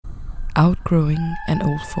OUTGROWING an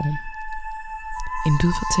old form. En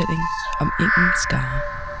lydfortælling om Engens Skare.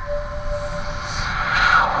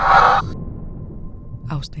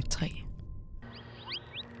 Afsnit 3.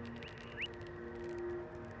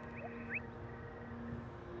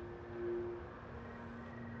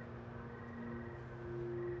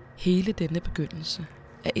 Hele denne begyndelse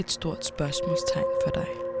er et stort spørgsmålstegn for dig.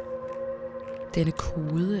 Denne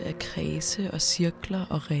kode af kredse og cirkler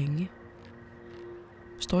og ringe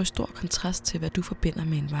står i stor kontrast til, hvad du forbinder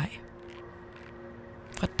med en vej.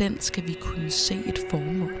 Fra den skal vi kunne se et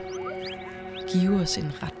formål, give os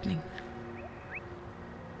en retning.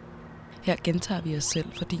 Her gentager vi os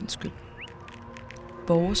selv for din skyld.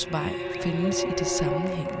 Vores vej findes i det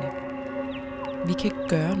sammenhængende. Vi kan ikke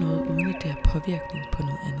gøre noget, uden at det har påvirkning på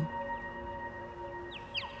noget andet.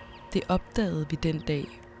 Det opdagede vi den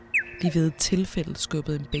dag, vi ved et tilfælde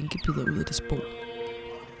skubbede en bænkebider ud af det spor.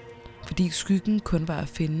 Fordi skyggen kun var at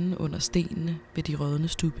finde under stenene ved de rådne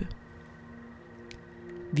stubbe.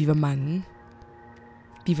 Vi var mange.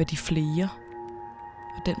 Vi var de flere.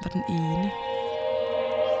 Og den var den ene.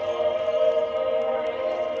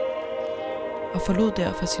 Og forlod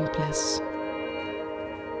derfor sin plads.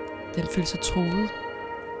 Den følte sig truet.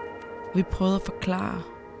 Og vi prøvede at forklare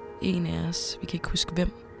en af os, vi kan ikke huske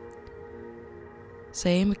hvem,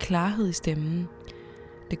 sagde med klarhed i stemmen: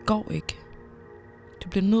 det går ikke. Du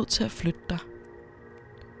bliver nødt til at flytte dig.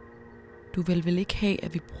 Du vil vel ikke have,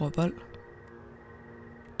 at vi bruger vold?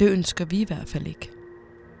 Det ønsker vi i hvert fald ikke.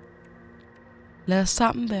 Lad os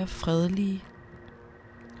sammen være fredelige.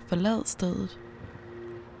 Forlad stedet,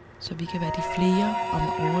 så vi kan være de flere om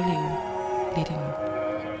at overleve lidt endnu.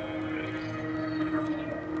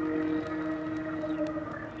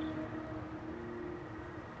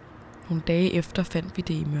 Nogle dage efter fandt vi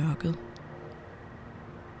det i mørket.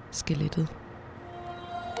 Skelettet.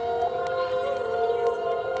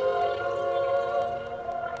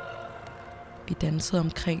 Vi dansede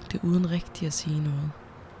omkring det uden rigtig at sige noget.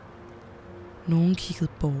 Nogle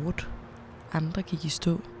kiggede bort, andre gik i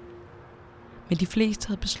stå. Men de fleste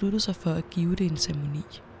havde besluttet sig for at give det en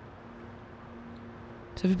ceremoni.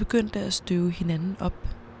 Så vi begyndte at støve hinanden op,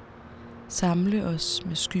 samle os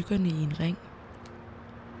med skyggerne i en ring.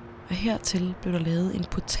 Og hertil blev der lavet en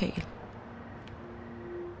portal.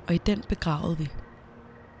 Og i den begravede vi.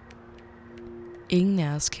 Ingen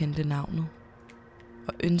af os kendte navnet,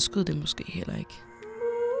 og ønskede det måske heller ikke.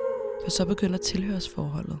 For så begynder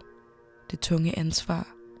tilhørsforholdet, det tunge ansvar,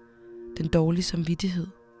 den dårlige samvittighed,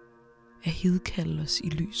 at hidkalde os i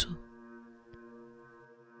lyset.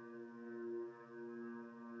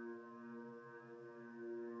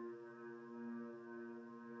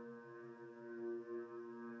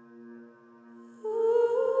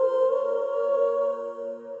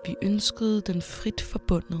 Vi ønskede den frit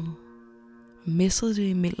forbundet, og messede det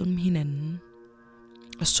imellem hinanden,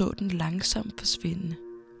 og så den langsomt forsvinde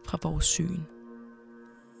fra vores syn.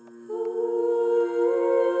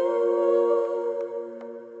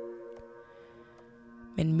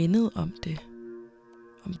 Men mindet om det,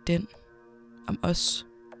 om den, om os,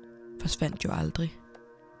 forsvandt jo aldrig.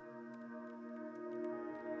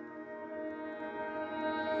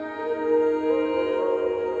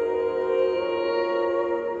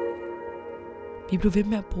 Vi blev ved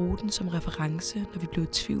med at bruge den som reference, når vi blev i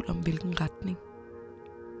tvivl om hvilken retning.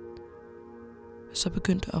 Og så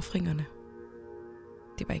begyndte ofringerne.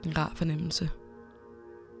 Det var ikke en rar fornemmelse.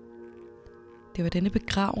 Det var denne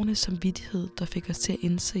begravende samvittighed, der fik os til at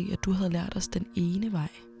indse, at du havde lært os den ene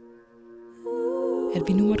vej. At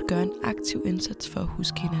vi nu måtte gøre en aktiv indsats for at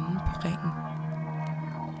huske hinanden på ringen.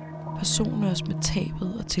 Forsone os med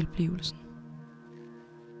tabet og tilblivelsen.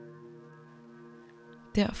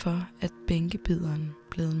 Derfor er bænkebideren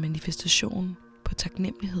blevet en manifestation på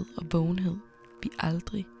taknemmelighed og vågenhed, vi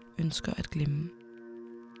aldrig ønsker at glemme.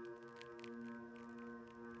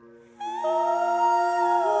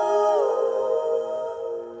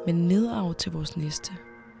 Men nedarv til vores næste.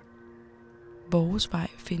 Vores vej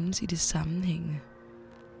findes i det sammenhængende.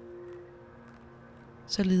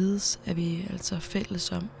 Således er vi altså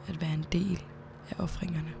fælles om at være en del af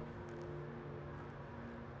ofringerne.